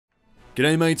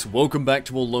G'day mates, welcome back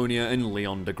to Wallonia and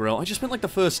Leon Degrelle. I just spent like the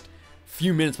first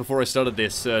few minutes before I started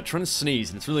this trying to sneeze,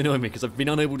 and it's really annoying me because I've been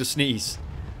unable to sneeze.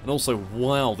 And also,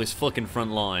 wow, this fucking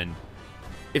front line.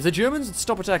 If the Germans would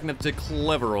stop attacking, that's a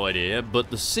clever idea, but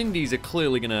the Cindies are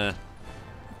clearly gonna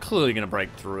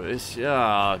break through this.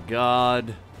 Ah,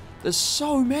 God. There's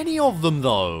so many of them,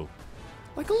 though.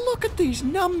 Like, look at these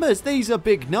numbers. These are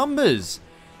big numbers.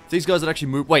 If these guys had actually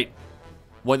moved... Wait.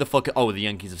 Why the fuck... Oh, the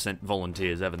Yankees have sent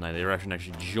volunteers, haven't they? They're actually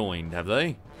joined, have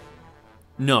they?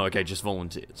 No, okay, just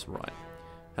volunteers, right.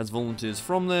 Has volunteers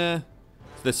from there.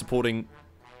 So they're supporting...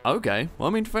 Okay, well,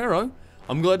 I mean, Pharaoh.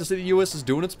 I'm glad to see the US is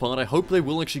doing its part. I hope they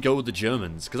will actually go with the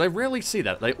Germans, because I rarely see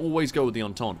that. They always go with the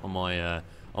Entente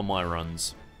on my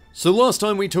runs. So last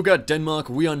time we took out Denmark,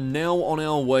 we are now on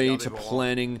our way to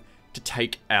planning to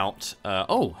take out...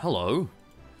 oh, hello.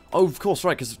 Oh, of course,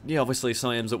 right, because, yeah, obviously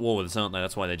Siam's at war with us, aren't they?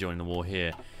 That's why they're joining the war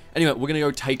here. Anyway, we're going to go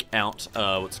take out,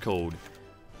 what's it called?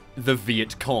 The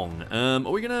Vietcong. Are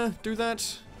we going to do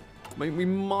that? I mean, we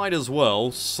might as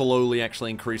well slowly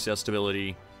actually increase our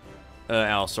stability.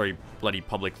 Sorry, bloody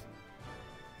public...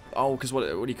 Oh, because what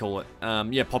do you call it?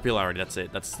 Yeah, popularity, that's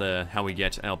it. That's how we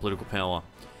get our political power.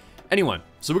 Anyway,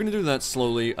 so we're going to do that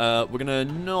slowly. We're going to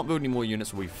not build any more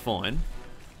units, we'll be fine.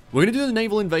 We're going to do the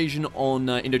naval invasion on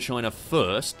Indochina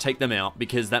first, take them out,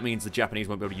 because that means the Japanese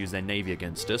won't be able to use their navy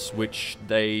against us, which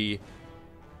they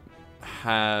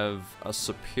have a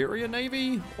superior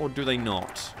navy, or do they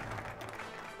not?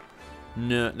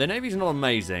 No, their navy's not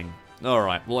amazing.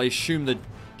 Alright, well I assume the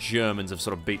Germans have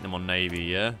sort of beaten them on navy,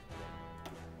 yeah?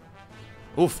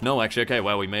 Oof, no, actually, okay,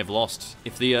 well, we may have lost.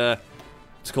 If the,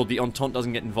 it's called the Entente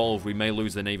doesn't get involved, we may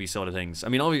lose the navy side of things. I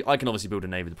mean, I can obviously build a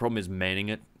navy, the problem is manning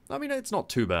it. I mean, it's not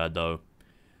too bad, though.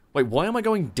 Wait, why am I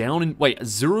going down in... Wait,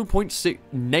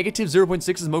 -0.6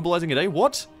 is mobilizing a day?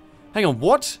 What? Hang on,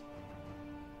 what?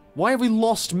 Why have we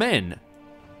lost men?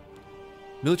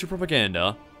 Military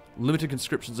propaganda. Limited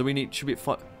conscriptions, so we need... Should be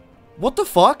at... What the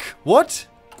fuck? What?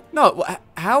 No,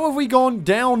 how have we gone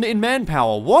down in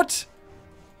manpower? What?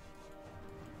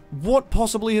 What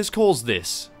possibly has caused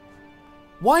this?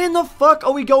 Why in the fuck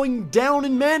are we going down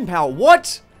in manpower?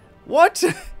 What? What?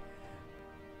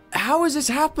 How has this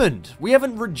happened? We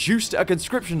haven't reduced our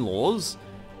conscription laws.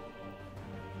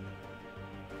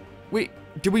 Wait,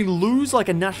 did we lose like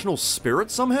a national spirit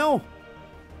somehow?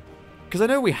 Because I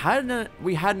know we had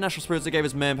national spirits that gave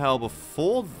us manpower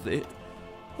before this.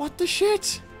 What the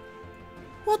shit?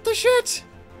 What the shit?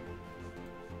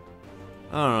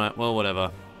 Alright, well,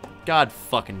 whatever. God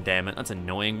fucking damn it, that's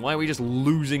annoying. Why are we just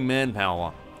losing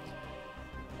manpower?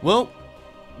 Well,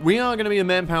 we are going to be a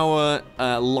manpower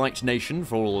light nation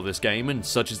for all of this game, and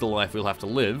such is the life we'll have to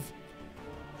live.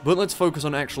 But let's focus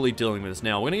on actually dealing with this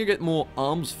now. We're going to get more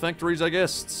arms factories, I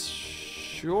guess.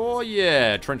 Sure,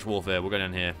 yeah. Trench warfare, we'll go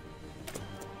down here.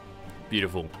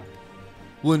 Beautiful.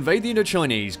 We'll invade the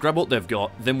Indo-Chinese, grab what they've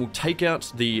got, then we'll take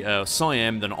out the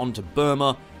Siam, then onto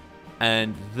Burma,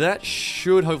 and that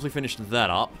should hopefully finish that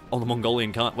up. On the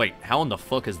Mongolian Khanate. Wait, how in the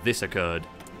fuck has this occurred?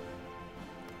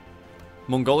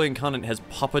 Mongolian Khanate has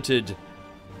puppeted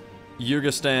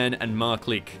Kyrgyzstan and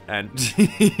Marklik, and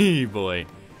boy.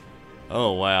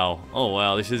 Oh wow. Oh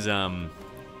wow, this is are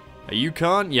you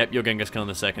Khan? Yep, you're Genghis Khan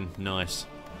II. Nice.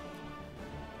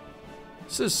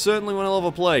 This is certainly one hell of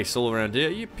a place all around here.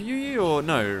 Are you Puyi or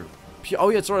no? Oh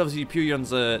yeah, it's right, obviously Puyi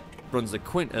runs the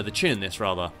Qin in this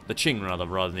rather. The Qing rather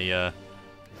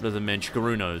than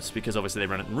Manchukurunos, because obviously they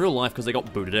ran it in real life because they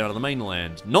got booted out of the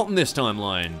mainland. Not in this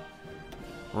timeline.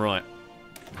 Right.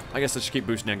 I guess let's just keep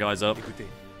boosting our guys up.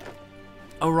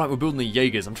 Oh right, we're building the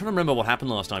Jaegers. I'm trying to remember what happened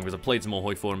last time because I played some more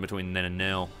HOI4 in between then and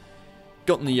now.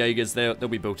 Gotten the Jaegers, they'll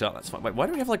be built up, that's fine. Wait, why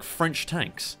do we have like French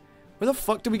tanks? Where the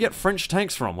fuck do we get French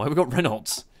tanks from? Why have we got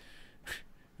Renaults?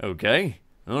 Okay,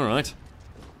 alright.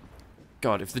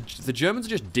 God, if the Germans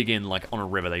just dig in like on a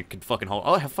river, they could fucking hold...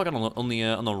 Oh, fucking on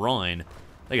the Rhine.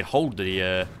 They could hold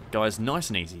the guys nice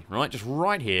and easy, right? Just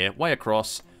right here, way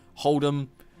across, hold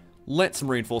them. Let some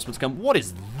reinforcements come. What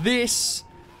is this?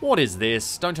 What is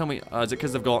this? Don't tell me... is it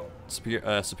because they've got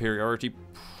superiority?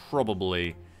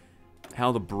 Probably. How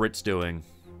are the Brits doing?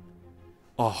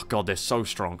 Oh, God, they're so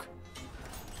strong.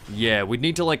 Yeah, we'd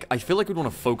need to, like... I feel like we'd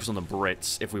want to focus on the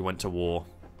Brits if we went to war.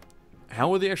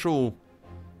 How are the actual...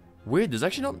 Weird, there's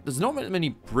actually not... There's not many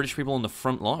British people on the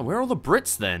front line. Where are all the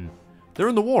Brits, then? They're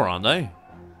in the war, aren't they?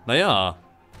 They are.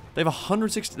 They have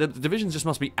 160... The divisions just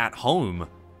must be at home.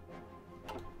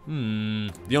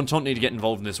 The Entente need to get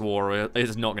involved in this war, or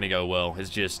it's not going to go well. It's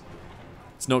just...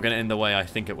 It's not going to end the way I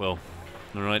think it will.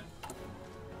 Alright.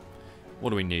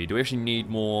 What do we need? Do we actually need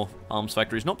more arms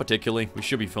factories? Not particularly. We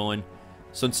should be fine.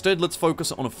 So instead, let's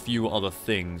focus on a few other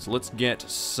things. Let's get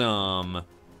some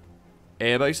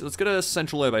airbase. Let's get a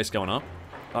central airbase going up.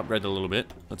 Upgrade it a little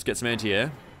bit. Let's get some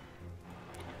anti-air.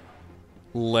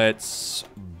 Let's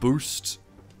boost...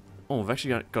 Oh, we've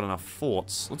actually got enough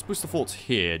forts. Let's boost the forts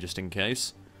here, just in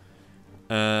case.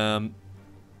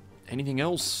 Anything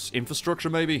else? Infrastructure,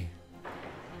 maybe?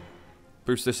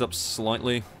 Boost this up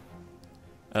slightly.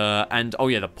 And, oh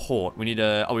yeah, the port. We need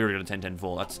a... Oh, we already got a 10-10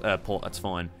 4. That's, port, that's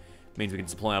fine. Means we can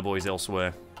supply our boys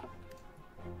elsewhere.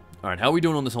 Alright, how are we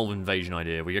doing on this whole invasion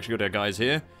idea? We actually got our guys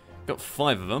here. Got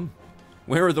 5 of them.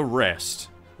 Where are the rest?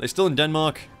 Are they still in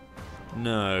Denmark?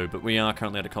 No, but we are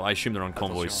currently at a... I assume they're on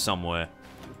convoys somewhere.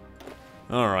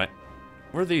 Alright.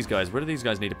 Where are these guys? Where do these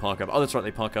guys need to park up? Oh, that's right, they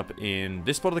park up in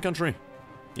this part of the country.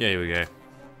 Yeah, here we go.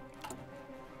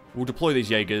 We'll deploy these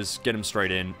Jaegers, get them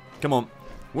straight in. Come on.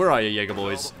 Where are you, Jaeger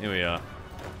boys? Here we are.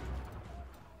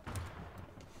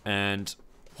 And...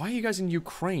 Why are you guys in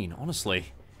Ukraine,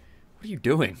 honestly? What are you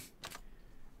doing?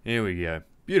 Here we go.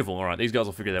 Beautiful. Alright, these guys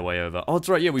will figure their way over. Oh, that's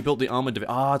right, yeah, we built the armored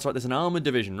division. Ah, that's right, there's an armored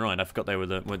division. Right, I forgot they were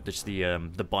just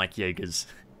the bike Jaegers.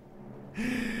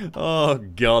 Oh,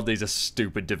 God, these are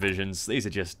stupid divisions. These are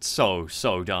just so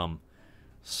dumb.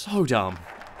 So dumb.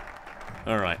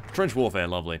 Alright, trench warfare,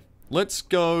 lovely. Let's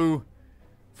go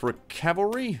for a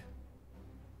cavalry.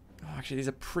 Oh, actually, these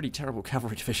are pretty terrible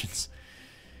cavalry divisions.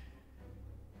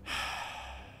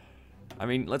 I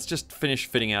mean, let's just finish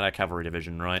fitting out our cavalry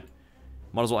division, right?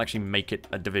 Might as well actually make it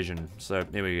a division. So,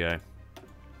 here we go.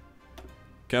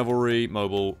 Cavalry,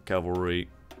 mobile, cavalry,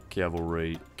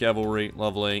 cavalry, cavalry.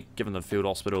 Lovely. Give them the field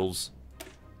hospitals.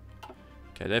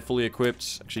 Okay, they're fully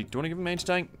equipped. Actually, do you want to give them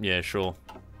anti-tank? Yeah, sure.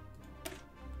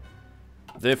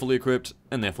 They're fully equipped,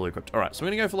 and they're fully equipped. Alright, so we're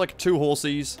going to go for, like, 2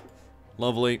 horses.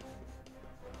 Lovely.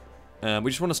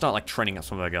 We just want to start, like, training up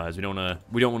some of our guys. We don't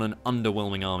want an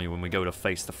underwhelming army when we go to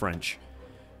face the French.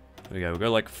 There we go. We'll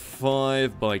go, like,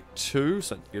 5 by 2.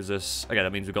 So that gives us... Okay,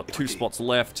 that means we've got 2 spots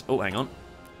left. Oh, hang on.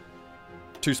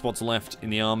 2 spots left in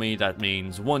the army. That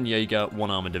means 1 Jaeger, 1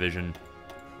 armored division.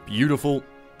 Beautiful.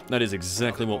 That is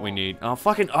exactly what we need. Oh,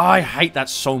 fucking... Oh, I hate that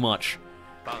so much.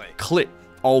 Click.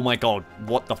 Oh, my God.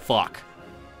 What the fuck?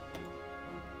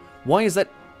 Why is that...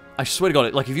 I swear to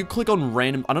God, like, if you click on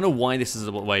random... I don't know why this is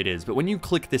the way it is, but when you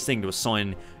click this thing to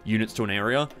assign units to an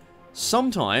area,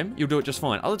 sometime you'll do it just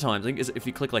fine. Other times, I think, is if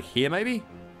you click, like, here, maybe?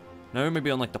 No, maybe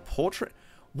on, like, the portrait?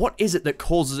 What is it that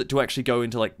causes it to actually go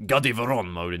into, like, Gadiveron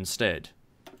mode instead?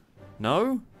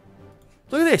 No?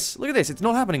 Look at this! Look at this! It's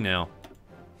not happening now.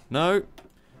 No?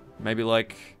 Maybe,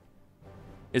 like...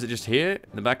 Is it just here,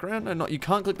 in the background? No, not... You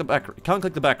can't click the background. You can't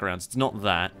click the backgrounds. It's not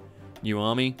that. New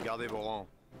army.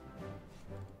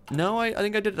 No, I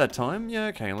think I did it that time. Yeah,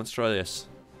 okay, let's try this.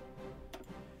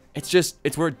 It's just,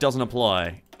 it's where it doesn't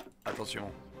apply. Attention.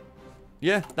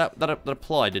 Yeah, that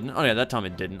applied, didn't it? Oh yeah, that time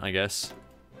it didn't, I guess.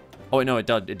 Oh wait, no, it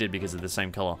did because of the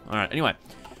same color. Alright, anyway.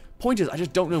 Point is, I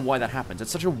just don't know why that happens.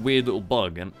 It's such a weird little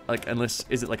bug, and, like, unless,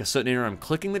 is it like a certain area I'm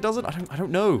clicking that does it? I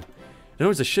don't know. It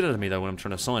annoys the shit out of me, though, when I'm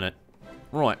trying to assign it.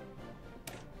 Right.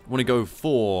 I want to go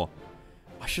for...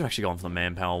 I should have actually gone for the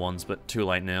manpower ones, but too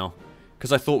late now.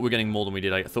 Because I thought we were getting more than we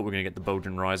did. I thought we were going to get the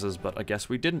Belgian Risers, but I guess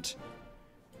we didn't.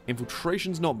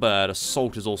 Infiltration's not bad.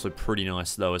 Assault is also pretty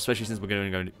nice, though, especially since we're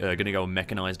going to go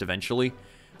mechanized eventually.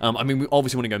 I mean, we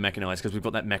obviously want to go mechanized because we've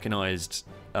got that mechanized...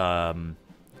 what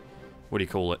do you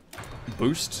call it?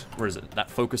 Boost? Where is it?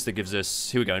 That focus that gives us...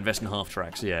 Here we go, invest in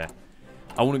half-tracks, yeah.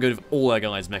 I want to go to all our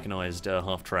guys mechanized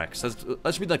half-tracks.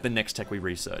 That should be like the next tech we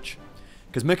research.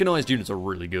 Because mechanized units are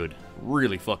really good.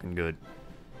 Really fucking good.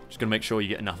 Just going to make sure you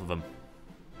get enough of them.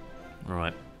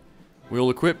 Alright. We all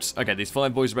equipped. Okay, these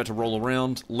 5 boys are about to roll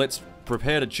around. Let's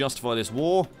prepare to justify this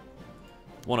war.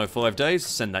 105 days.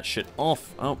 Send that shit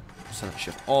off. Oh, send that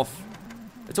shit off.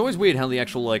 It's always weird how the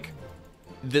actual, like...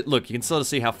 look, you can start to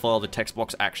see how far the text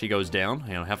box actually goes down.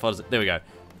 Hang on, how far does it... There we go.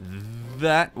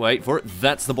 That... Wait for it.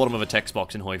 That's the bottom of a text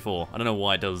box in HOI4. I don't know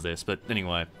why it does this, but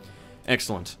anyway.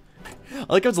 Excellent. I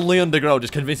like how it's Leon Degrelle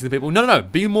just convincing the people, no,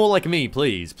 be more like me,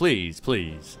 please, please,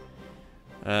 please.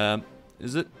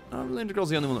 Is it? Oh, Leon Degrelle's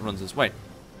the only one that runs this. Wait,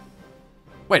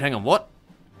 hang on, what?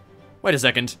 Wait a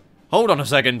second. Hold on a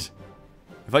second.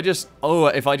 If I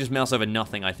just mouse over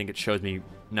nothing, I think it shows me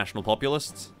national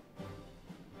populists.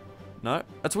 No?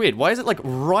 That's weird. Why is it, like,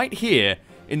 right here,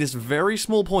 in this very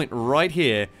small point right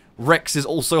here, Rex is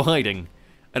also hiding?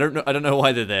 I don't know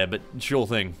why they're there, but sure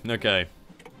thing. Okay.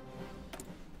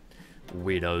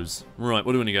 Weirdos. Right,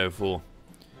 what do we want to go for?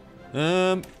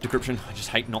 Decryption. I just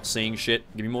hate not seeing shit.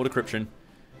 Give me more decryption.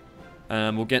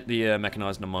 We'll get the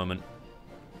mechanized in a moment.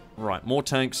 Right, more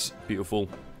tanks. Beautiful.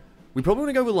 We probably want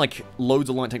to go with, like, loads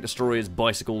of light tank destroyers,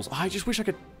 bicycles. I just wish I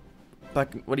could...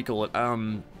 what do you call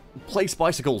it? Place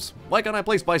bicycles. Why can't I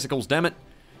place bicycles, damn it?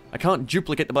 I can't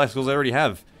duplicate the bicycles I already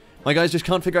have. My guys just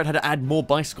can't figure out how to add more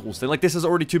bicycles. They're like, this is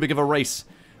already too big of a race.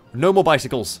 No more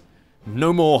bicycles.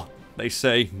 No more. They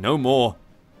say, no more.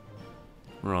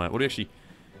 Right, what do you actually...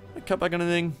 cut back on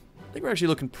anything? I think we're actually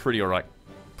looking pretty alright,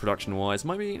 production-wise.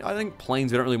 Maybe, I think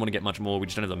planes, we don't really want to get much more. We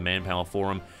just don't have the manpower for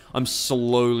them. I'm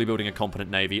slowly building a competent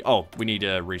navy. Oh, we need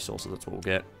resources. That's what we'll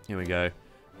get. Here we go.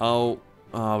 Oh,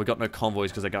 we got no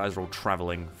convoys because the guys are all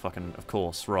traveling. Fucking, of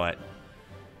course, right.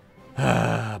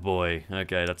 Ah, boy.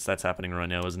 Okay, that's happening right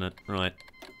now, isn't it? Right.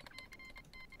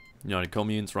 United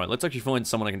Communes. Right, let's actually find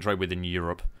someone I can trade with in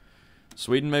Europe.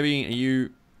 Sweden, maybe? Are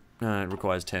you... it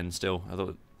requires 10 still. I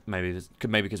thought maybe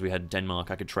because we had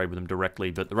Denmark, I could trade with them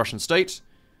directly, but the Russian state...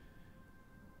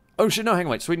 Oh shit, no, hang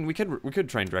on, wait. Sweden, we could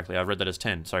train directly. I read that as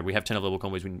 10. Sorry, we have 10 available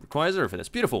convoys. We require 0 for this.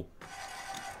 Beautiful.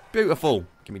 Beautiful.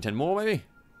 Give me 10 more, maybe?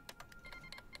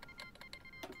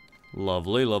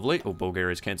 Lovely, lovely. Oh,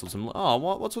 Bulgaria's cancelled some... Oh,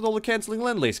 what's with all the cancelling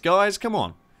Lend-Lease, guys? Come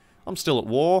on. I'm still at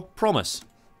war. Promise.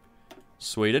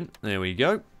 Sweden. There we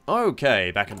go.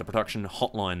 Okay, back into production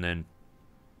hotline then.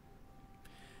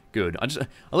 Good. I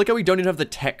like how we don't even have the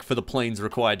tech for the planes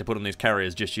required to put on these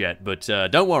carriers just yet, but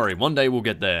don't worry, one day we'll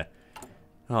get there.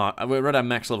 Oh, we're at our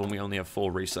max level and we only have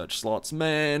 4 research slots.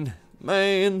 Man.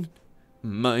 It's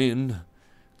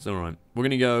alright. We're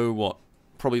gonna go, what?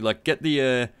 Probably, like, get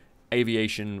the,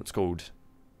 aviation, what's called?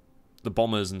 The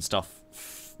bombers and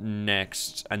stuff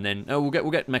next, and then... Oh,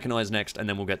 we'll get mechanized next, and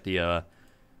then we'll get the,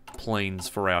 planes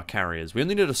for our carriers. We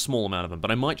only need a small amount of them, but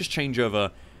I might just change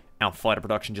over our fighter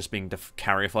production just being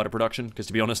carrier fighter production, because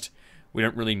to be honest, we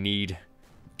don't really need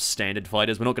standard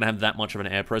fighters. We're not going to have that much of an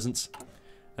air presence,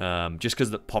 just because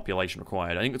of the population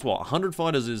required. I think it's, what, 100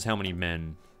 fighters is how many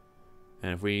men?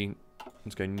 And if we...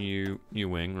 Let's go new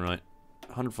wing, right.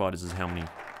 100 fighters is how many...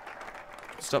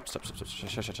 Stop.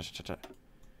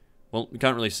 Well, we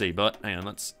can't really see, but hang on,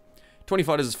 that's... 20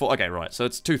 fighters is 4... Okay, right, so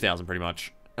it's 2,000 pretty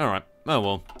much. Alright, oh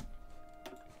well.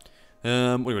 What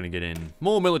are we going to get in?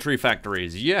 More military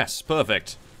factories. Yes,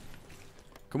 perfect.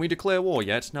 Can we declare war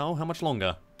yet? No, how much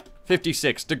longer?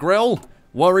 56. Degrelle,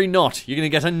 worry not. You're going to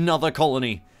get another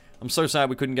colony. I'm so sad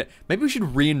we couldn't get... Maybe we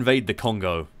should re-invade the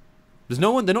Congo. There's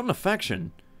no one... They're not in a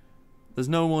faction. There's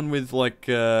no one with, like,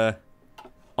 Oh,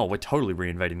 we're totally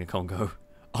re-invading the Congo.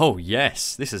 Oh,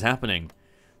 yes. This is happening.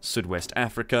 Sudwest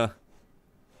Africa.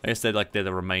 I guess they're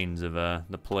the remains of,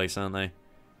 the place, aren't they?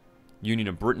 Union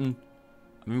of Britain.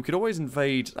 I mean, we could always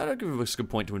invade... That'd give us a good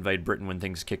point to invade Britain when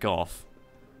things kick off.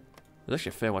 There's actually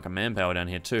a fair whack of manpower down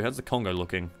here, too. How's the Congo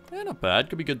looking? Yeah, not bad.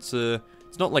 Could be good to...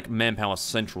 It's not, like, manpower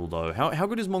central, though. How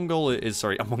good is Mongolia...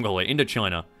 Sorry, Mongolia.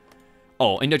 Indochina.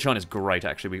 Oh, Indochina's great,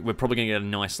 actually. We're probably going to get a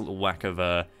nice little whack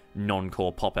of,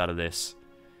 non-core pop out of this.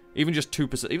 Even just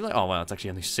 2%... Even like... Oh, wow, it's actually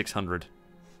only 600.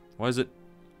 Why is it...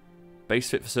 Base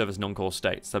fit for service non-core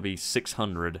states. That'd be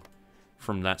 600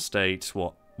 from that state.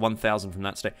 What? 1,000 from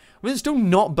that state. I mean, it's still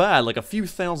not bad. Like, a few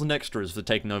thousand extras for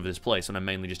taking over this place, and I'm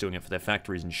mainly just doing it for their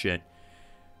factories and shit.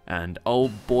 And, oh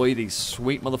boy, these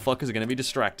sweet motherfuckers are going to be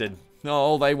distracted.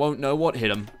 Oh, they won't know what hit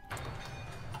them.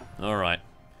 Alright.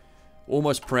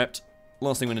 Almost prepped.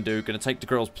 Last thing I'm going to do, going to take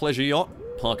Degrelle's pleasure yacht,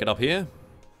 park it up here.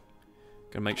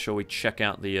 Gonna make sure we check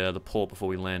out the port before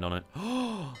we land on it.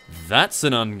 That's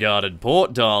an unguarded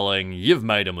port, darling. You've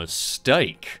made a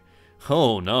mistake.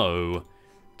 Oh no.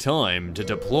 Time to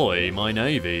deploy my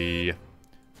navy.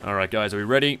 Alright guys, are we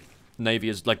ready? Navy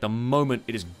is like the moment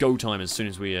it is go time as soon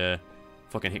as we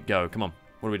fucking hit go. Come on.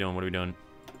 What are we doing? What are we doing?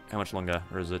 How much longer?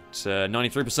 Or is it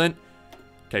 93%?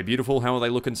 Okay, beautiful. How are they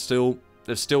looking still?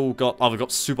 They've still got... Oh, they've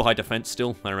got super high defense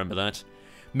still. I remember that.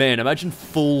 Man, imagine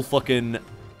full fucking...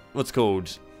 What's it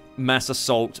called? Mass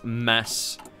assault,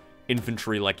 mass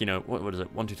infantry, like, you know, what is it?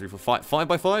 1, 2, 3, 4, 5. 5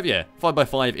 by 5? Yeah. 5 by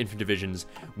 5 infantry divisions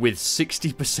with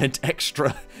 60%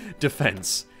 extra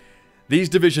defense. These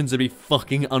divisions would be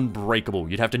fucking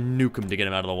unbreakable. You'd have to nuke them to get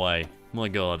them out of the way. My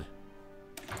god.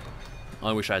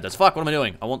 I wish I had those. Fuck, what am I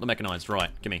doing? I want the mechanized. Right,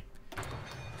 gimme.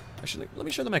 Actually, let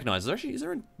me show the mechanized. Is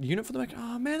there a unit for the mechanized?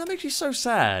 Oh, man, that makes me so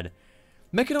sad.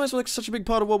 Mechanized were like such a big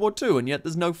part of World War II, and yet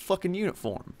there's no fucking unit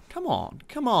for them. Come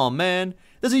on, man.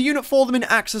 There's a unit for them in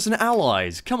Axis and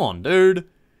Allies. Come on, dude.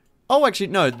 Oh, actually,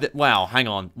 no. Wow, hang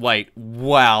on. Wait.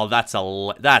 Wow, that's a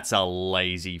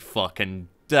lazy fucking...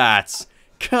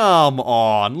 Come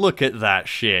on, look at that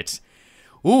shit.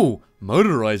 Ooh,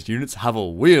 motorized units have a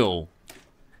wheel.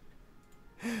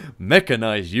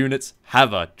 Mechanized units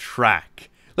have a track.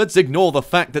 Let's ignore the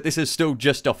fact that this is still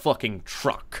just a fucking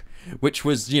truck. Which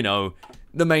was, you know...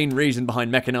 the main reason behind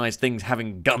mechanized things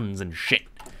having guns and shit.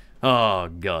 Oh,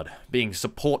 God. Being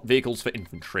support vehicles for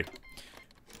infantry.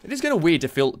 It is kind of weird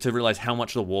to realize how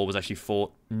much the war was actually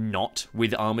fought not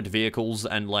with armored vehicles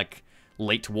and, like,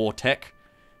 late war tech.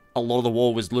 A lot of the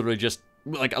war was literally just,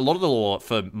 like, a lot of the war,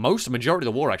 for majority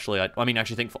of the war, actually, I mean,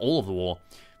 actually think for all of the war.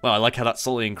 Well, I like how that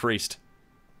slowly increased.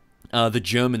 The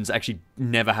Germans actually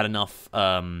never had enough,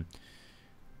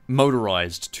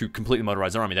 motorized to completely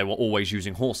motorize their army. They were always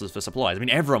using horses for supplies. I mean,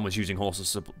 everyone was using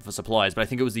horses for supplies, but I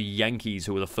think it was the Yankees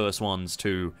who were the first ones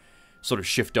to sort of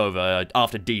shift over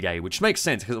after D-Day, which makes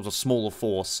sense because it was a smaller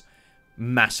force,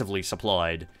 massively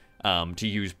supplied, to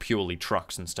use purely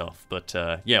trucks and stuff. But,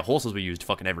 yeah, horses were used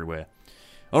fucking everywhere.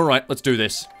 Alright, let's do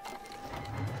this.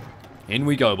 In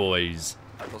we go, boys.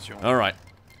 Alright.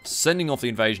 Sending off the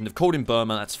invasion. They've called in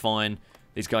Burma, that's fine.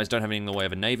 These guys don't have anything in the way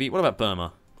of a navy. What about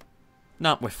Burma?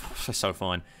 No, we're so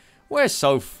fine. We're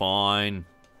so fine.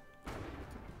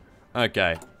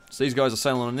 Okay. So these guys are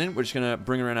sailing on in. We're just gonna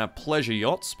bring around our pleasure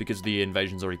yachts because the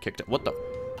invasion's already kicked it. What the?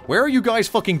 Where are you guys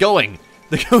fucking going?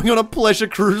 They're going on a pleasure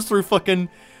cruise through fucking,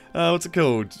 what's it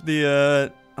called?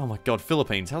 The, oh my god,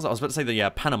 Philippines. How's that? I was about to say the,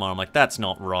 Panama. I'm like, that's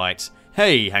not right.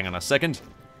 Hey, hang on a second.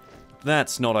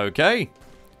 That's not okay.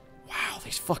 Wow,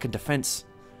 these fucking defense.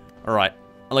 Alright.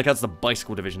 I like that's the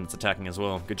bicycle division that's attacking as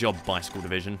well. Good job, bicycle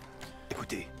division.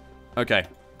 Okay,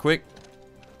 quick.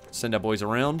 Send our boys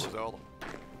around.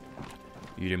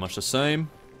 You do much the same.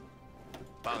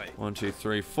 1, 2,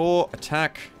 3, 4.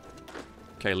 Attack.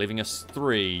 Okay, leaving us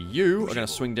 3. You are going to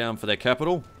swing down for their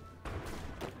capital.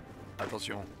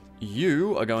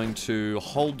 You are going to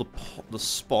hold the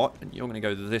spot, and you're going to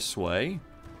go this way.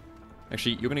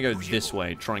 Actually, you're going to go this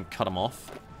way. Try and cut them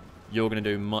off. You're going to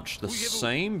do much the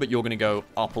same, but you're going to go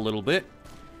up a little bit.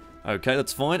 Okay,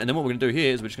 that's fine. And then what we're going to do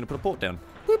here is we're just going to put a port down.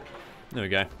 Whoop. There we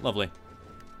go. Lovely.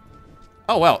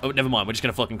 Oh, wow. Oh, never mind. We're just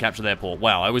going to fucking capture their port.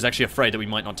 Wow, I was actually afraid that we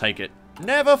might not take it.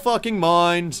 Never fucking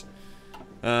mind.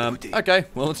 Okay.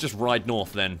 Well, let's just ride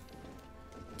north then.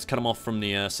 Let's cut them off from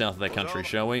the south of their country,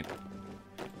 shall we?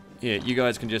 Yeah, you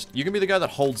guys can just... You can be the guy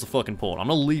that holds the fucking port. I'm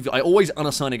going to leave... I always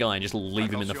unassign a guy and just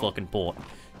leave him in the fucking port.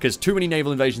 Because too many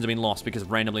naval invasions have been lost because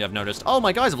randomly I've noticed, oh,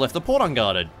 my guys have left the port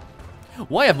unguarded.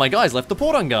 Why have my guys left the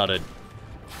port unguarded?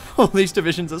 Oh, these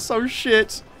divisions are so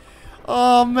shit.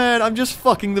 Oh, man, I'm just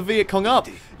fucking the Viet Cong up.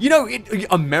 You know,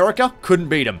 America couldn't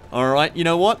beat him, alright? You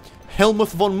know what?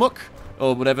 Helmuth von Muck,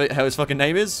 or whatever, how his fucking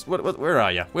name is. Where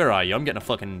are you? Where are you? I'm getting a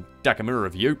fucking Dakamura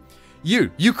of you.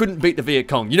 You couldn't beat the Viet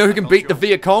Cong. You know who can beat the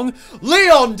Viet Cong?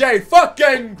 Leon de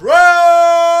fucking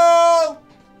Degrelle!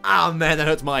 Ah, man, that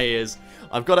hurts my ears.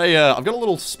 I've got a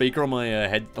little speaker on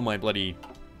my my bloody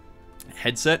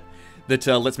headset that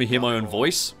lets me hear my own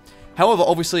voice. However,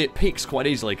 obviously it peaks quite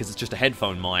easily because it's just a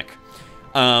headphone mic.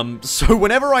 So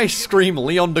whenever I scream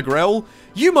Leon Degrelle,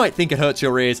 you might think it hurts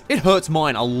your ears. It hurts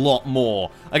mine a lot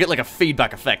more. I get like a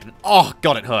feedback effect. And, oh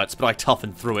god, it hurts, but I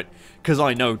toughen through it because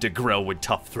I know Degrelle would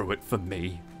tough through it for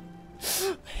me.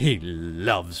 He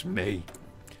loves me.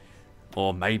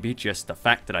 Or maybe just the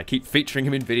fact that I keep featuring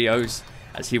him in videos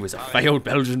as he was a failed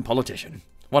Belgian politician.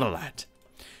 What a lad.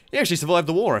 He actually survived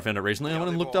the war, I found it recently. I went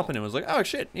and looked up and it was like, oh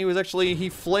shit, he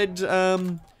fled,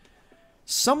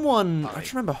 someone, I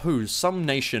don't remember who, some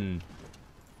nation,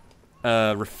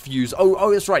 refused,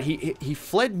 oh, that's right, he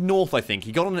fled north, I think.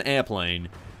 He got on an airplane,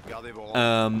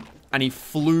 and he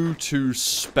flew to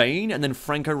Spain, and then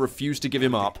Franco refused to give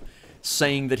him up,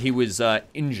 saying that he was,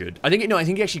 injured. I think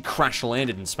he actually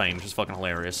crash-landed in Spain, which is fucking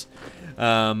hilarious.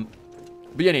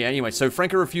 But yeah, anyway, so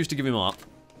Franco refused to give him up,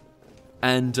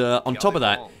 and, on top of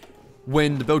that,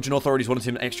 when the Belgian authorities wanted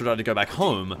him extradited to go back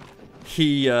home,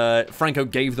 Franco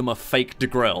gave them a fake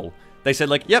Degrelle. They said,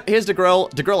 like, yep, here's Degrelle.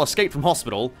 Degrelle escaped from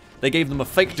hospital. They gave them a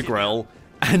fake Degrelle,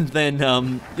 and then, you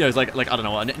know, it's like, I don't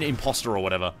know, an imposter or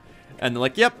whatever. And they're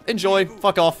like, yep, enjoy,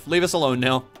 fuck off, leave us alone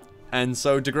now. And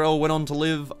so Degrelle went on to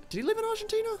live, did he live in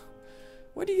Argentina?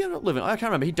 Where did he end up living? I can't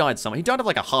remember, he died somewhere. He died of,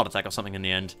 like, a heart attack or something in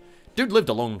the end. Dude lived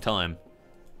a long time.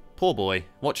 Poor boy,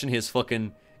 watching his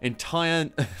fucking entire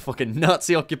fucking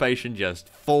Nazi occupation just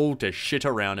fall to shit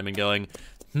around him and going,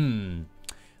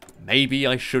 maybe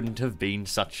I shouldn't have been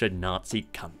such a Nazi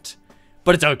cunt.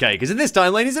 But it's okay, because in this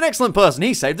timeline, he's an excellent person.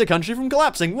 He saved the country from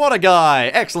collapsing. What a guy.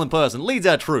 Excellent person. Leads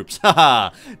our troops. Haha.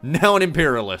 Now an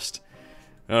imperialist.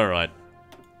 Alright.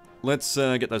 Let's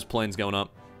get those planes going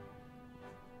up.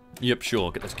 Yep,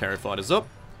 sure. Get those carrier fighters up.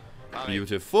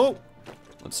 Beautiful.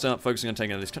 Let's start focusing on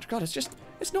taking out this country. God, it's just,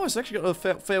 it's nice. I've actually got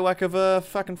a fair whack of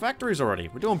fucking factories already.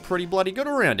 We're doing pretty bloody good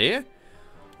around here.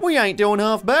 We ain't doing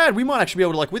half bad. We might actually be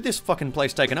able to, like, with this fucking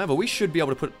place taken over, we should be able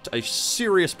to put a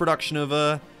serious production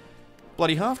of,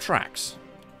 bloody half-tracks.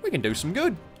 We can do some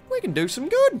good. We can do some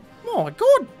good. Oh, my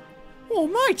God. Oh,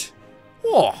 mate.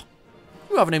 Oh.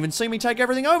 You haven't even seen me take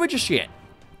everything over just yet.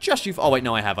 just you... Oh, wait,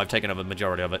 no, I have. I've taken over the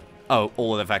majority of it. Oh,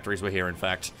 all of the factories were here, in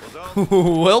fact.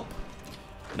 Well,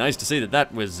 nice to see that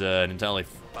that was an entirely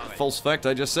false fact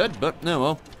I just said, but no,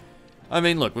 well. I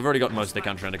mean, look, we've already got most of the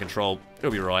country under control.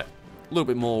 It'll be right. A little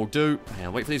bit more will do.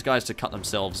 And wait for these guys to cut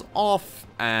themselves off.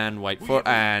 And wait for it.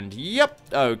 And, yep,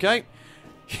 okay.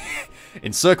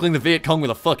 Encircling the Viet Cong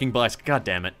with a fucking bicycle. God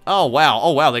damn it. Oh, wow.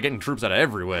 Oh, wow, they're getting troops out of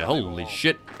everywhere. Holy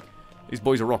shit. These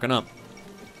boys are rocking up.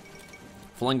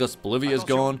 Falangus, Bolivia's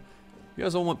gone. You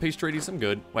guys all want peace treaties? I'm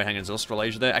good. Wait, hang on, is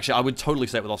Australasia there? Actually, I would totally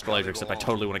stay with Australasia, except I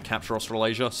totally want to capture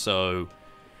Australasia, so...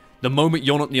 The moment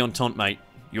you're not in the Entente, mate,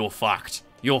 you're fucked.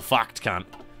 You're fucked, cunt.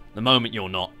 The moment you're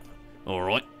not.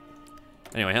 Alright.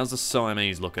 Anyway, how's the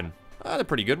Siamese looking? They're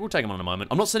pretty good. We'll take them on in a moment.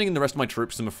 I'm not sending in the rest of my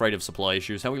troops because I'm afraid of supply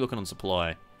issues. How are we looking on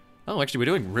supply? Oh, actually, we're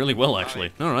doing really well,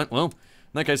 actually. Alright, well, in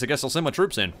that case, I guess I'll send my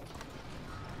troops in.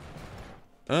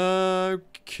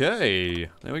 Okay.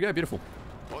 There we go, beautiful.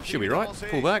 Should be right.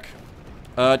 Pull back.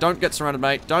 Don't get surrounded,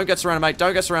 mate. Don't get surrounded, mate.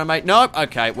 Don't get surrounded, mate. Nope.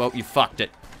 Okay, well, you fucked it.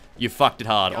 You fucked it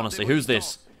hard, honestly. Who's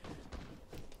this?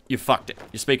 You fucked it.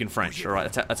 You're speaking French,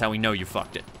 alright? That's how we know you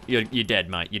fucked it. You're dead,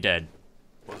 mate. You're dead.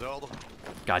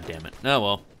 God damn it. Oh,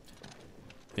 well.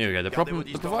 Here we go. They're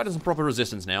providing some proper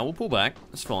resistance now. We'll pull back.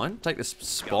 That's fine. Take this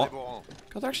spot.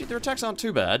 God, actually, their attacks aren't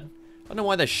too bad. I don't know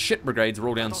why their shit brigades are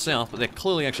all down south, but they're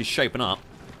clearly actually shaping up.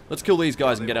 Let's kill these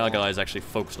guys and get our guys actually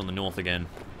focused on the north again.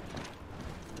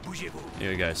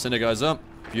 Here we go. Send our guys up.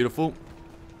 Beautiful.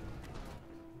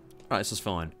 Alright, this is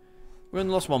fine. We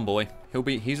only lost one boy.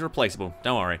 He's replaceable.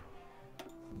 Don't worry.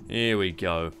 Here we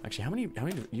go. Actually, how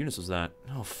many units was that?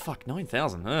 Oh fuck,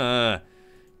 9,000. Guys,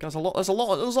 there's a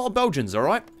lot of Belgians,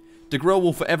 alright? Degrelle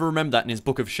will forever remember that in his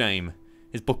book of shame.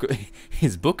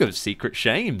 His book of secret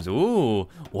shames. Ooh,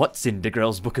 what's in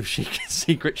Degrelle's book of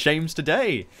secret shames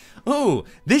today? Oh,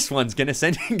 this one's gonna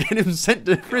get him sent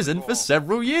to prison for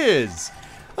several years.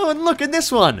 Oh, and look at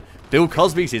this one. Bill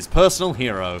Cosby's his personal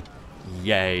hero.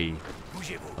 Yay.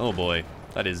 Oh boy,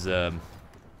 that is, Leon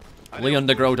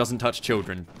Degrelle doesn't touch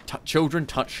children. Children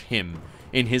touch him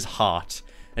in his heart,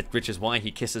 which is why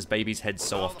he kisses babies' heads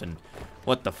so often.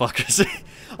 What the fuck is it?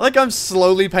 Like I'm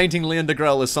slowly painting Leon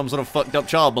Degrelle as some sort of fucked up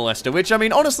child molester, which, I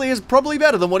mean, honestly is probably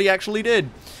better than what he actually did.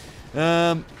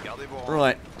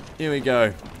 Right, here we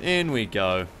go. In we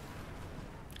go.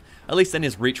 At least then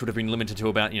his reach would have been limited to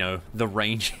about, you know, the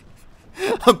range.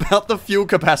 About the fuel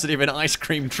capacity of an ice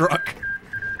cream truck.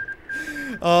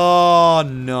 Oh,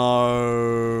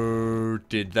 no.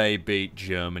 Did they beat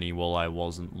Germany while I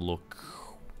wasn't? Look.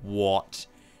 What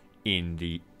in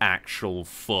the actual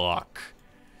fuck?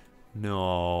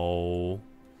 No.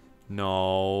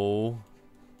 No.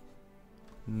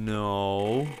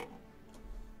 No.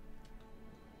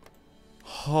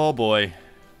 Oh, boy.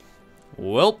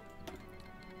 Well.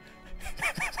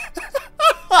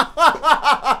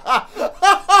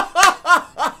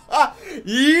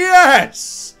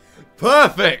 Yes!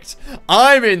 Perfect!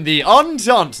 I'm in the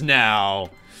Entente now!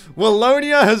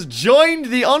 Wallonia has joined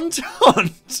the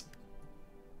Entente!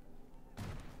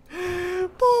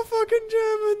 Poor fucking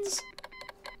Germans!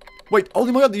 Wait, oh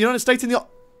my god, the United States in the...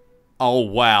 Oh,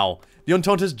 wow. The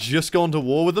Entente has just gone to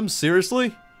war with them?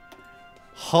 Seriously?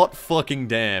 Hot fucking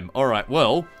damn. Alright,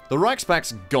 well, the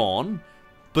Reichspak's gone,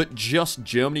 but just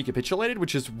Germany capitulated,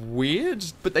 which is weird,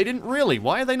 but they didn't really.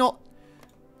 Why are they not...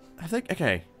 Have they...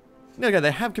 Okay. Okay,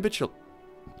 they have capitulated.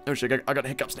 Oh shit, I got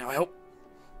hiccups now, help.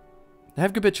 They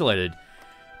have capitulated.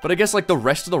 But I guess, like, the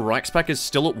rest of the Reichspakt is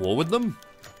still at war with them?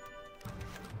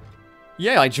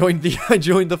 Yeah, I joined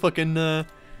the fucking,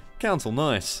 council,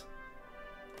 nice.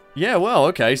 Yeah, well,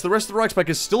 okay, so the rest of the Reichspakt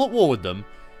is still at war with them,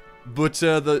 but,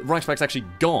 the Reichspak's actually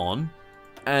gone,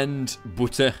 and,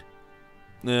 but,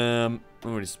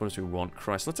 what do we want?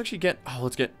 Christ, let's actually get,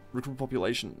 let's get recruit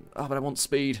population. Oh, but I want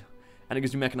speed. And it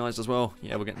gives me mechanized as well.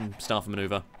 Yeah, we're getting staff and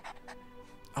maneuver.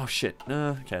 Oh, shit.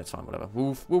 Okay, it's fine, whatever.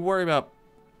 We'll worry about...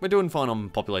 We're doing fine on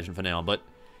population for now, but...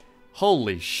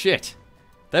 Holy shit.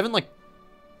 They haven't, like...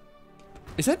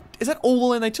 Is that all the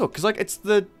land they took? Because, like, it's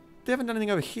the... They haven't done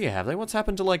anything over here, have they? What's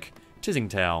happened to, like,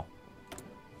 Tsingtao?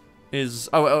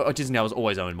 Tsingtao was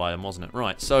always owned by them, wasn't it?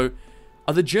 Right, so...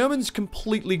 Are the Germans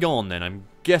completely gone, then? I'm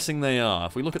guessing they are.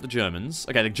 If we look at the Germans...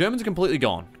 Okay, the Germans are completely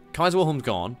gone. Kaiser Wilhelm's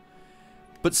gone.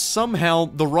 But somehow,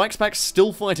 the Reichspak's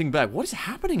still fighting back. What is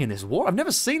happening in this war? I've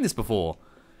never seen this before.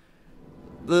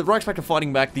 The Reichspakt are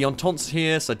fighting back. The Entente's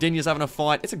here. Sardinia's having a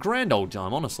fight. It's a grand old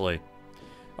time, honestly.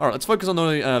 Alright, let's focus on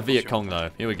the Viet Cong, though.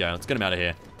 Here we go. Let's get them out of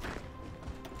here.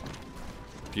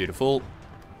 Beautiful.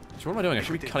 So what am I doing? I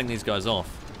should be cutting these guys off.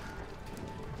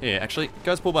 Here, actually,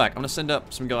 guys, pull back. I'm going to send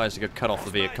up some guys to go cut off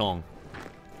the Viet Cong.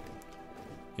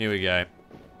 Here we go.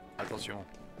 Attention.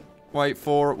 Wait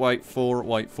for it, wait for it,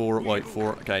 wait for it, wait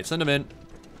for it. Okay, send them in.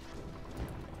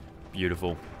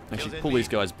 Beautiful. Actually, pull these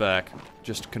guys back.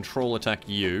 Just control attack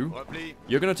you.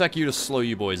 You're gonna attack you to slow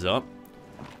you boys up.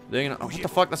 They're gonna... Oh, what the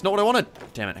fuck? That's not what I wanted!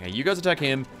 Damn it. Okay, you guys attack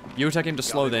him. You attack him to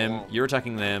slow them. You're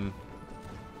attacking them.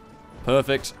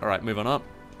 Perfect. Alright, move on up.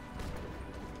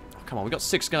 Oh, come on, we got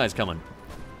 6 guys coming.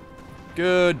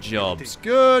 Good jobs.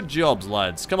 Good jobs,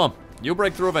 lads. Come on. You'll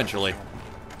break through eventually.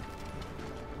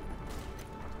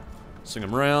 Swing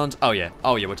them around. Oh, yeah.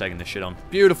 Oh, yeah, we're taking this shit on.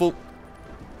 Beautiful.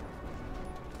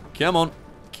 Come on.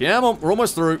 Come on. We're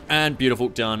almost through. And beautiful.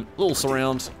 Done. Little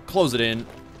surround. Close it in.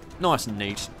 Nice and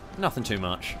neat. Nothing too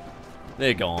much.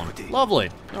 They're gone. Lovely.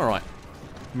 Alright.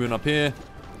 Moving up here.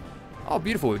 Oh,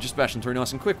 beautiful. We're just bashing through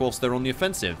nice and quick whilst they're on the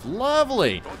offensive.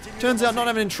 Lovely. Turns out not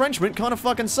having entrenchment kind of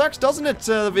fucking sucks, doesn't it,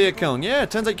 the Vietcong? Yeah,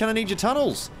 turns out you kind of need your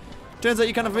tunnels. Turns out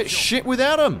you kind of bit shit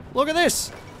without them. Look at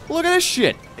this. Look at this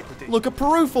shit. Look at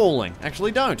Peru falling.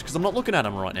 Actually, don't, because I'm not looking at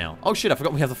them right now. Oh, shit, I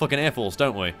forgot we have the fucking Air Force,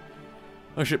 don't we?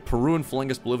 Oh, shit, Peru and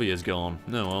Falangus Bolivia's gone.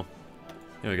 No, well.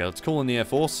 Here we go. Let's call in the Air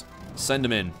Force. Send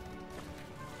them in.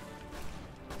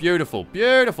 Beautiful.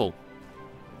 Beautiful.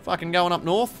 Fucking going up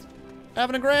north.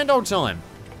 Having a grand old time.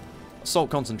 Assault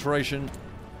concentration.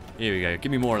 Here we go.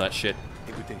 Give me more of that shit.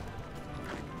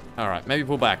 Alright, maybe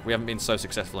pull back. We haven't been so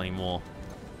successful anymore.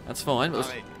 That's fine.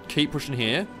 Let's keep pushing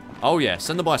here. Oh yeah,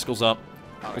 send the bicycles up.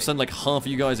 We'll send like half of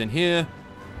you guys in here.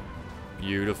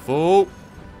 Beautiful.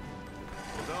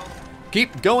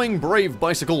 Keep going, brave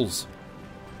bicycles.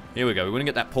 Here we go. We want to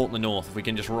get that port in the north if we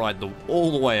can just ride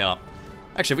all the way up.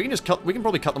 Actually, we can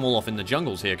probably cut them all off in the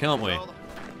jungles here, can't we?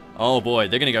 Oh boy,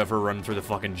 they're gonna go for a run through the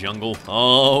fucking jungle.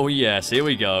 Oh yes, here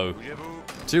we go.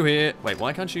 2 here. Wait,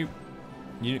 why can't you...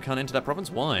 You can't enter that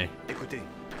province? Why?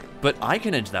 But I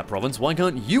can enter that province. Why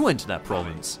can't you enter that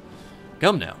province?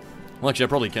 Come now. Well, actually, I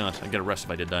probably can't. I'd get arrested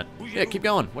if I did that. Yeah, keep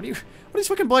going. What are these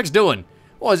fucking bikes doing?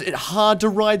 What, is it hard to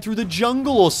ride through the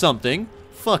jungle or something?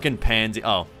 Fucking pansy.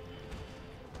 Oh.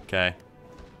 Okay.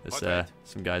 There's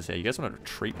some guys here. You guys want to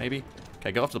retreat, maybe?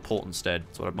 Okay, go off to the port instead.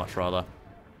 That's what I'd much rather.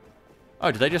 Oh,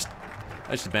 did they just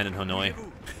abandon Hanoi?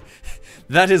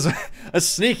 That is a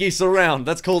sneaky surround.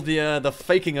 That's called the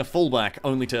faking a fullback,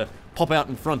 only to pop out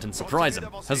in front and surprise him.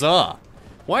 Huzzah!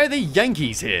 Why are the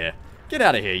Yankees here? Get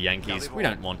out of here, Yankees. We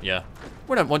don't want you.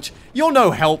 We don't want you. You're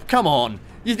no help. Come on.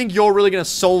 You think you're really gonna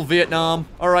solve Vietnam?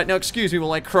 Alright, now excuse me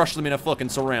while I crush them in a fucking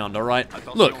surround, alright?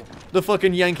 Look, the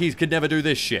fucking Yankees could never do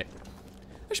this shit.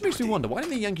 Which makes me wonder, why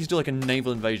didn't the Yankees do like a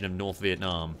naval invasion of North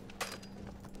Vietnam?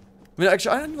 I mean,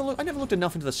 actually, I never looked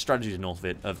enough into the strategy of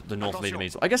the North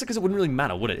Vietnamese. I guess because it wouldn't really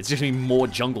matter, would it? It's just going to be more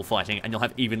jungle fighting, and you'll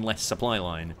have even less supply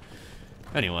line.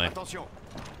 Anyway. I'm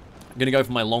going to go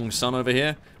for my long son over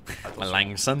here. My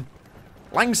lang son.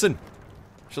 Langson!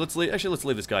 Actually, let's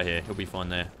leave this guy here. He'll be fine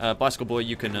there. Bicycle boy,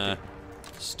 you can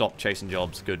stop chasing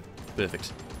jobs. Good.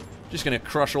 Perfect. Just going to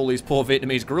crush all these poor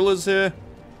Vietnamese guerrillas here.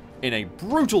 In a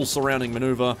brutal surrounding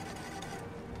maneuver.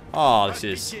 Oh,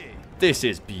 this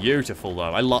is beautiful, though.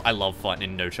 I love fighting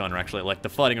in Indochina, actually. Like, the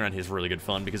fighting around here is really good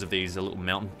fun because of these little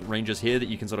mountain ranges here that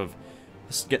you can sort of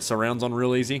get surrounds on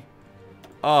real easy.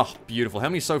 Oh, beautiful. How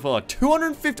many so far?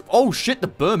 250... Oh, shit, the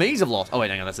Burmese have lost. Oh,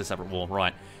 wait, hang on, that's a separate war.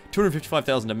 Right.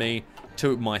 255,000 to me,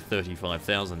 to my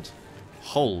 35,000.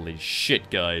 Holy shit,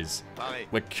 guys.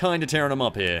 We're kind of tearing them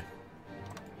up here.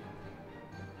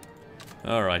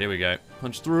 Alright, here we go.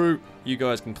 Punch through. You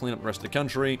guys can clean up the rest of the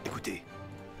country.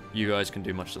 You guys can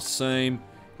do much the same.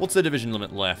 What's the division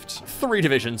limit left? 3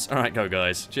 divisions. Alright, go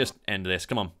guys. Just end this.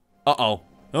 Come on. Uh-oh.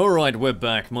 Alright, we're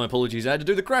back. My apologies. I had to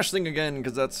do the crash thing again,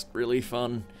 because that's really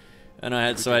fun. And I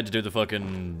had to do the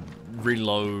fucking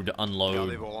reload,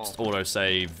 unload,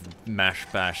 autosave, mash,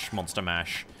 bash, monster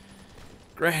mash.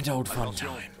 Grand old fun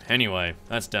time. Anyway,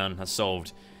 that's done. That's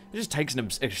solved. It just takes an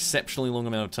exceptionally long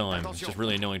amount of time. It's just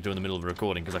really annoying to do in the middle of a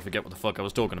recording, because I forget what the fuck I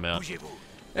was talking about.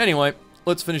 Anyway,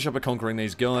 let's finish up by conquering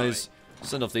these guys.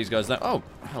 Send off these guys that. Oh,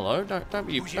 hello. Don't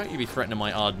you be threatening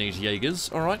my Ardnese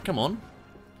Jaegers. Alright, come on.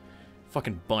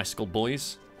 Fucking bicycle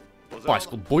boys.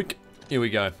 Bicycle boik. Here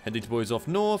we go. Head these boys off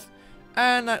north.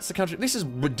 And that's the country. This is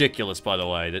ridiculous, by the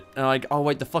way. That oh,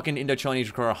 wait, the fucking Indochinese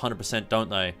require 100%, don't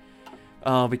they?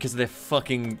 Oh, because of their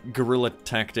fucking guerrilla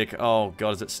tactic. Oh,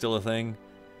 God, is it still a thing?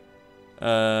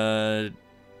 No,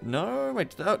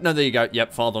 wait, oh, no, there you go.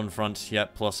 Yep, farther on front.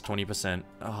 Yep, plus 20%.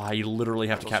 Oh, you literally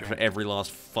have to capture every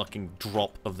last fucking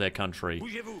drop of their country.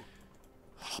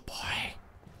 Oh, boy.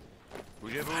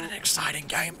 What an exciting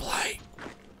gameplay.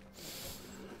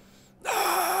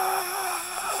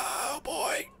 Oh,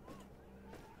 boy.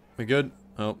 We good?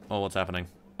 Oh, what's happening?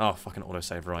 Oh, fucking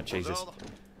autosave, right, Jesus.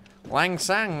 Lang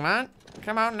Sang, man.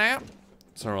 Come on now.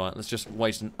 It's alright, let's just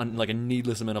waste like a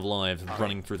needless amount of lives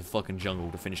running through the fucking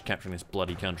jungle to finish capturing this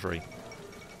bloody country.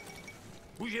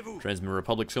 Transmitter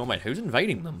Republic, so wait, who's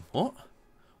invading them? What?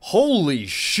 Holy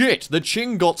shit! The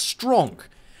Qing got strong!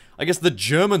 I guess the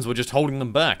Germans were just holding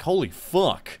them back. Holy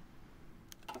fuck.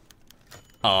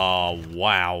 Oh,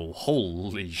 wow.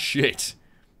 Holy shit.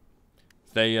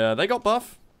 They got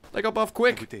buff. They got buff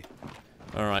quick.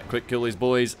 Alright, quick kill these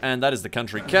boys. And that is the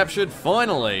country captured,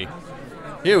 finally.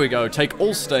 Here we go, take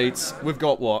all states. We've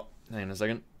got what? Hang on a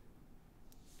second.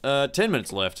 10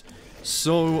 minutes left.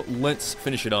 So, let's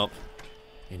finish it up.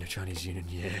 Indo-Chinese Union,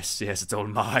 yes, yes, it's all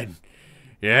mine.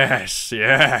 Yes,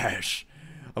 yes.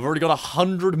 I've already got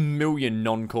 100 million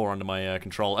non-core under my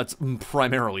control. That's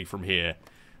primarily from here.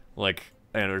 Like,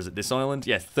 or is it this island?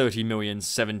 Yeah, 30 million,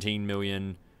 17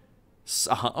 million.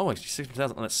 Oh, actually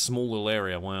 60,000 on that small little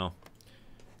area, wow.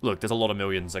 Look, there's a lot of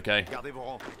millions, okay?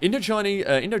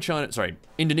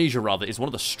 Indonesia, rather, is one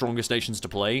of the strongest nations to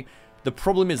play. The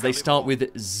problem is they start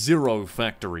with 0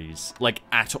 factories, like,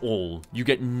 at all. You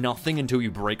get nothing until you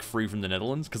break free from the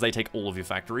Netherlands, because they take all of your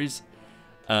factories.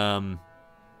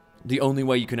 The only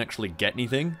way you can actually get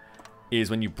anything is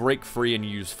when you break free and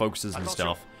you use focuses and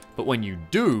stuff. But when you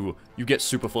do, you get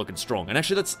super fucking strong. And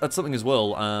actually, that's something as well.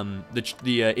 What's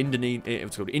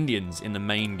called Indians in the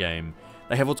main game,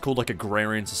 they have what's called like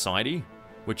agrarian society,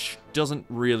 which doesn't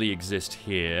really exist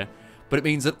here. But it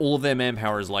means that all of their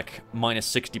manpower is like minus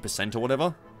 60% or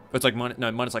whatever. It's like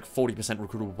minus like 40%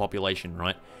 recruitable population,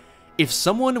 right? If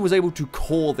someone was able to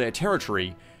core their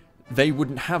territory, they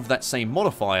wouldn't have that same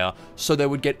modifier, so they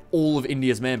would get all of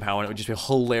India's manpower and it would just be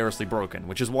hilariously broken,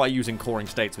 which is why using coring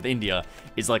states with India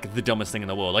is like the dumbest thing in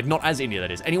the world. Like, not as India,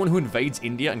 that is. Anyone who invades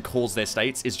India and cores their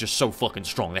states is just so fucking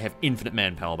strong. They have infinite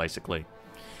manpower, basically.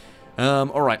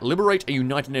 Alright, liberate a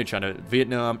united Indochina.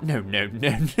 Vietnam. No.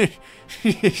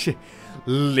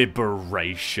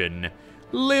 Liberation.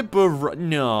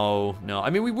 No. I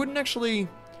mean, we wouldn't actually...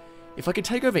 If I could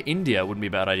take over India, it wouldn't be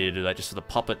a bad idea to do that, just for the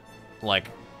puppet, like,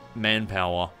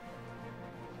 manpower.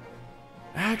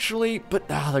 Actually, but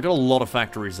they've got a lot of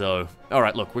factories though. All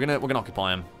right, look, we're gonna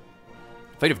occupy them.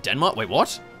 Fate of Denmark? Wait,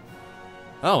 what?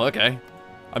 Oh, okay.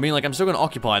 I mean, like, I'm still gonna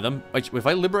occupy them. Wait, if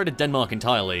I liberated Denmark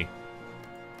entirely.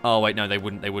 Oh wait, no, they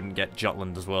wouldn't get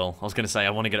Jutland as well. I was gonna say I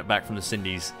want to get it back from the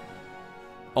Sindies.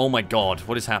 Oh my god,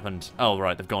 what has happened? Oh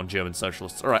right, they've gone German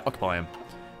socialists. All right, occupy them.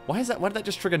 Why is that? Why did that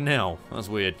just trigger now? That was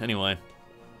weird. Anyway.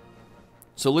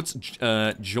 So let's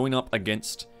join up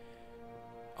against...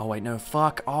 Oh, wait, no,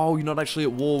 fuck. Oh, you're not actually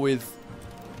at war with...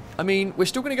 I mean, we're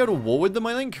still going to go to war with them,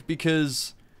 I think,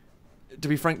 because... To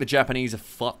be frank, the Japanese are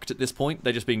fucked at this point.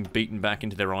 They're just being beaten back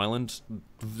into their island.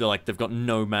 They're like, they've got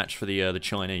no match for the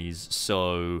Chinese,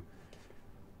 so...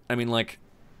 I mean, like...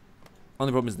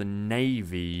 Only problem is the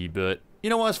Navy, but...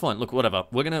 You know what, it's fine. Look, whatever.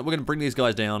 We're gonna bring these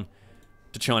guys down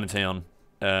to Chinatown.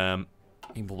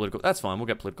 Political... That's fine, we'll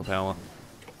get political power.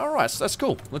 Alright, so that's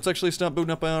cool. Let's actually start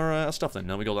building up our stuff then.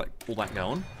 Now we got all that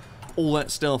going. All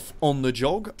that stuff on the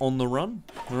jog, on the run.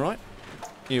 Alright.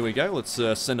 Here we go. Let's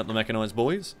send up the mechanized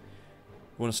boys.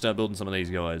 We want to start building some of these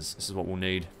guys. This is what we'll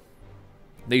need.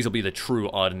 These will be the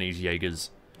true Ardennes Jaegers.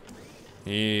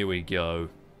 Here we go.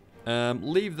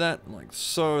 Leave that like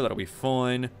so. That'll be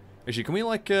fine. Actually, can we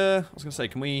like, I was going to say,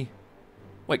 can we...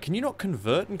 Wait, can you not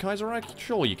convert in Kaiserreich?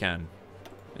 Sure you can.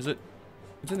 Is it...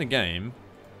 It's in the game.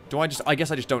 I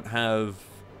guess I just don't have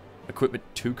equipment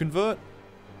to convert?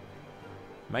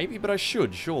 Maybe, but I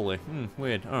should, surely.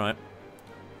 Weird. Alright.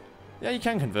 Yeah, you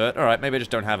can convert. Alright, maybe I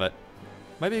just don't have it.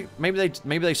 Maybe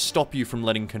they stop you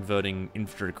from converting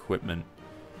infantry equipment.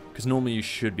 Because normally you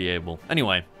should be able.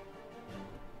 Anyway.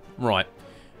 Right.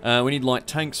 We need light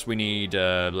tanks. We need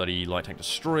bloody light tank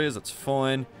destroyers. That's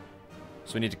fine.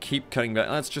 So we need to keep cutting back.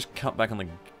 Let's just cut back on the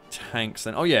tanks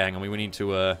then. Oh yeah, hang on. We need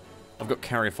to... I've got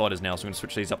carrier fighters now, so I'm going to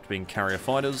switch these up to being carrier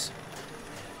fighters.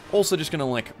 Also just going to,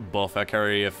 like, buff our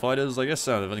carrier fighters, I guess.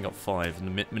 Oh, they've only got 5, and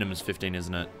the minimum's 15,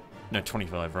 isn't it? No,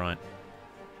 25, right.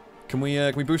 Can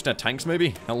we boost our tanks,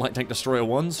 maybe? Our light tank destroyer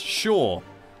 1s? Sure.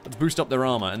 Let's boost up their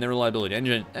armor and their reliability.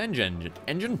 Engine.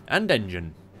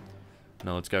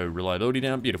 Now let's go reliability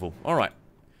down. Beautiful. Alright.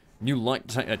 New light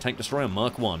tank destroyer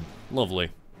Mark 1.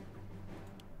 Lovely.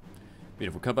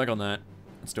 Beautiful. Cut back on that.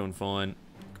 That's doing fine.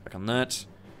 Cut back on that.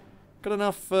 Got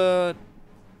enough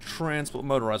transport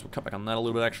motorized. We'll cut back on that a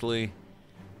little bit, actually.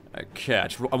 Okay,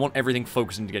 I want everything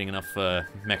focused into getting enough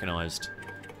mechanized.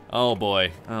 Oh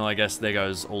boy. Oh, I guess there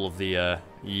goes all of the,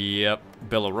 yep,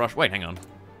 Belarus. Wait, hang on.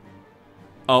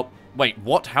 Oh, wait,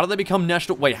 what? How did they become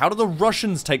national? Wait, how do the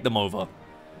Russians take them over?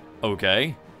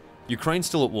 Okay. Ukraine's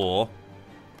still at war.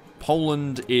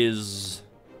 Poland is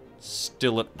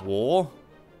still at war.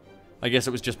 I guess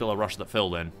it was just Belarus that fell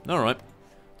then. Alright.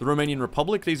 The Romanian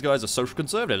Republic, these guys are social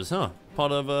conservatives, huh?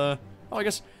 Part of, oh, I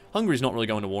guess Hungary's not really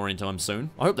going to war anytime soon.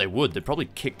 I hope they would. They'd probably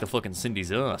kick the fucking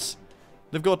Cindy's ass.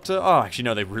 They've got, oh, actually,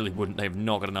 no, they really wouldn't. They've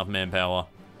not got enough manpower.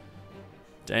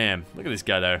 Damn. Look at this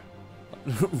guy, though.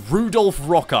 Rudolph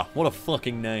Rocker. What a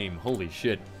fucking name. Holy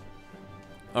shit.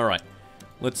 Alright.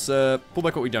 Let's, pull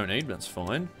back what we don't need. That's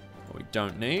fine. What we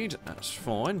don't need. That's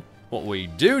fine. What we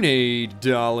do need,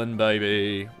 darling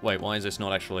baby. Wait, why is this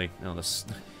not actually... No, this...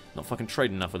 Not fucking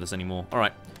trading enough with this anymore.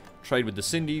 Alright. Trade with the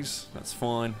Cindy's. That's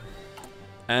fine.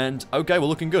 And, okay, we're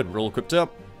looking good. We're all equipped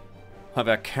up. Have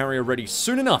our carrier ready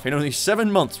soon enough. In only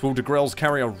 7 months will Degrelle's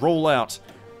carrier roll out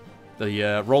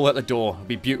the door. It'll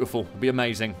be beautiful. It'll be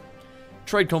amazing.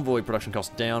 Trade convoy production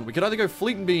cost down. We could either go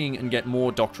fleet and being and get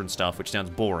more doctrine stuff, which sounds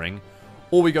boring,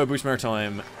 or we go boost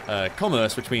maritime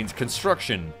commerce, which means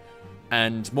construction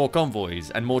and more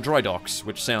convoys and more dry docks,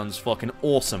 which sounds fucking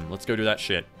awesome. Let's go do that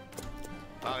shit.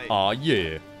 Ah,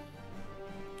 yeah.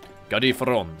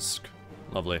 Gadifronsk.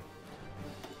 Lovely.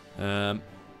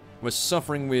 We're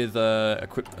suffering with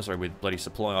with bloody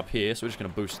supply up here, so we're just gonna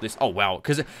boost this. Oh wow,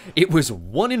 because it was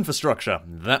one infrastructure.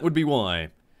 That would be why.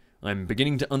 I'm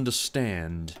beginning to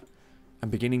understand. I'm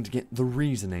beginning to get the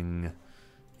reasoning.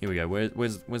 Here we go.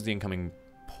 Where's the incoming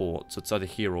port? So it's either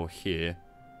here or here.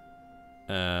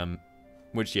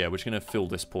 Which yeah, we're just gonna fill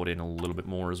this port in a little bit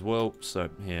more as well. So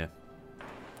here.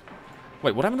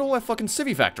 Wait, what happened to all our fucking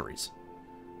civvy factories?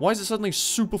 Why is it suddenly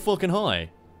super fucking high?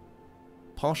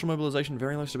 Partial mobilization,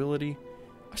 very low stability.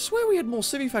 I swear we had more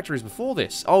civvy factories before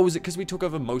this. Oh, is it because we took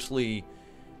over mostly...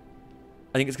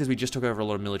 I think it's because we just took over a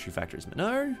lot of military factories. But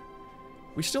no.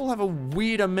 We still have a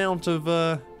weird amount of,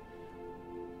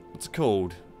 what's it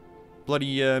called?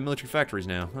 Bloody, military factories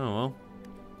now. Oh, well.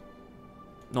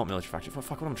 Not military factories.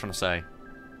 Fuck, what am I trying to say?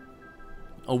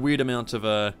 A weird amount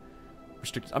of,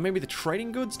 restricted... maybe the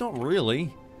trading goods? Not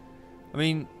really. I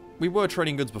mean, we were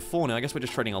trading goods before now. I guess we're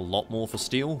just trading a lot more for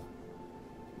steel.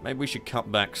 Maybe we should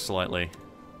cut back slightly.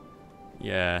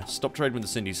 Yeah, stop trading with the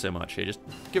Cindy's so much here. Just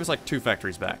give us like 2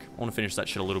 factories back. I want to finish that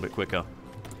shit a little bit quicker.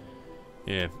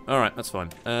 Yeah, alright, that's fine.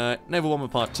 Naval Bomber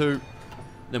Part 2.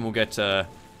 Then we'll get,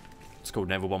 it's called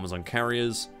Naval Bombers on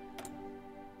Carriers.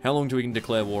 How long do we can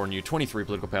declare war on you? 23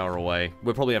 political power away.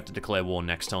 We'll probably have to declare war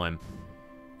next time.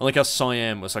 I like how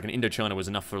Siam was like an Indochina was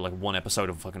enough for like 1 episode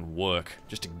of fucking work.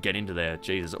 Just to get into there.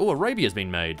 Jesus. Oh, Arabia's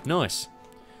been made. Nice.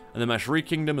 And the Mashri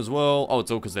Kingdom as well. Oh,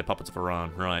 it's all because they're puppets of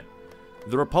Iran. Right.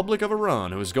 The Republic of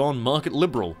Iran, who has gone market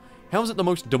liberal. How is it the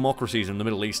most democracies in the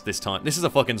Middle East this time? This is a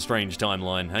fucking strange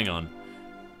timeline. Hang on.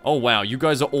 Oh, wow. You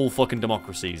guys are all fucking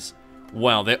democracies.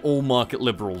 Wow, they're all market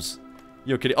liberals.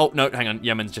 You're kidding. Oh, no, hang on.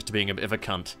 Yemen's just being a bit of a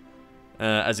cunt.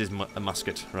 As is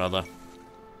Muscat, rather.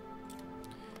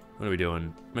 What are we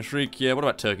doing? Mashriq, yeah, what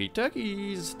about Turkey?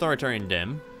 Turkey's authoritarian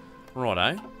dem.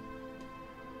 Righto.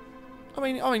 I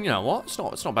mean, you know what? It's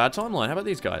not a bad timeline. How about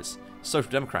these guys?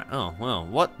 Social Democrat. Oh, well.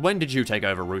 When did you take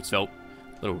over, Roosevelt?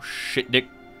 Little shit dick.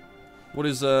 What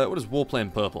is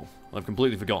Warplan Purple? I've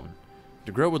completely forgotten.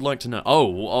 Degrelle would like to know.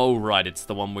 Oh, right. It's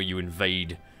the one where you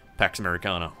invade Pax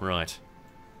Americana. Right.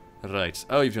 Right.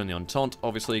 Oh, you've joined the Entente,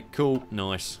 obviously. Cool.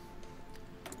 Nice.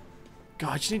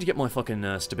 God, I just need to get my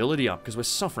fucking stability up, because we're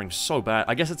suffering so bad.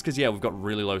 I guess it's because, yeah, we've got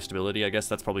really low stability. I guess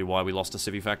that's probably why we lost to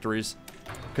civvy factories.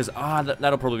 Because,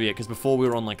 that'll probably be it, because before we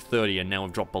were on, like, 30, and now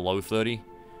we've dropped below 30.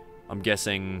 I'm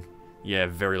guessing, yeah,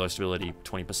 very low stability,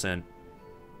 20%.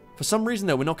 For some reason,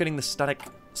 though, we're not getting the static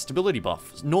stability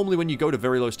buff. Normally, when you go to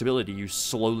very low stability, you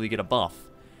slowly get a buff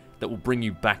that will bring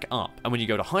you back up. And when you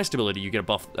go to high stability, you get a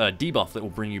buff, debuff that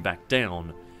will bring you back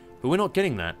down. But we're not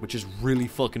getting that, which is really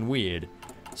fucking weird.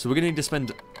 So we're gonna need to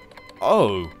spend...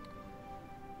 Oh.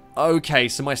 Okay,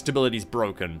 so my stability's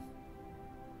broken.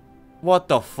 What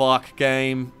the fuck,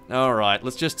 game? Alright,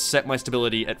 let's just set my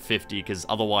stability at 50, because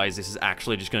otherwise this is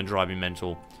actually just gonna drive me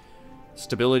mental.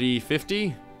 Stability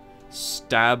 50?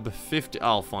 Stab 50?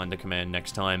 I'll find the command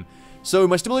next time. So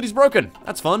my stability's broken.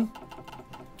 That's fun.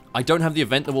 I don't have the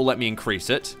event that will let me increase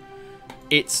it.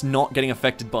 It's not getting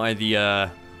affected by the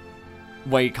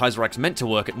way Kaiserreich's meant to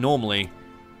work it normally.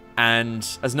 And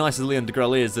as nice as Leon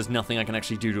Degrelle is, there's nothing I can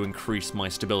actually do to increase my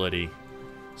stability.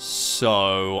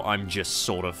 So I'm just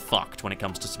sort of fucked when it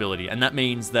comes to stability. And that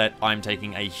means that I'm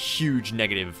taking a huge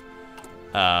negative.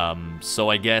 So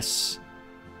I guess...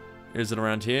 Is it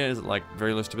around here? Is it like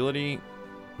very low stability?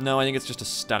 No, I think it's just a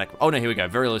static... Oh no, here we go.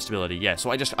 Very low stability. Yeah,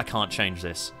 so I can't change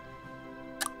this.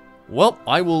 Well,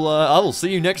 I will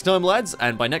see you next time, lads.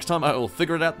 And by next time, I will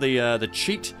figure it out, the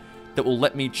cheat that will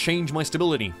let me change my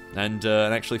stability and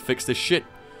actually fix this shit.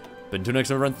 But until next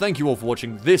time, everyone, thank you all for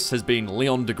watching. This has been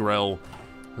Leon Degrelle.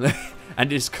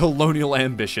 and his colonial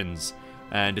ambitions.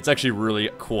 And it's actually really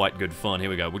quite good fun. Here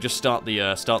we go. We'll just start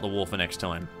the war for next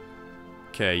time.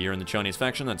 Okay, you're in the Chinese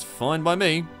faction. That's fine by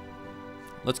me.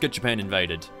 Let's get Japan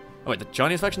invaded. Oh wait, the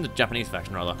Chinese faction? The Japanese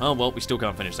faction, rather. Oh well, we still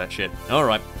can't finish that shit.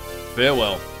 Alright.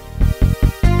 Farewell.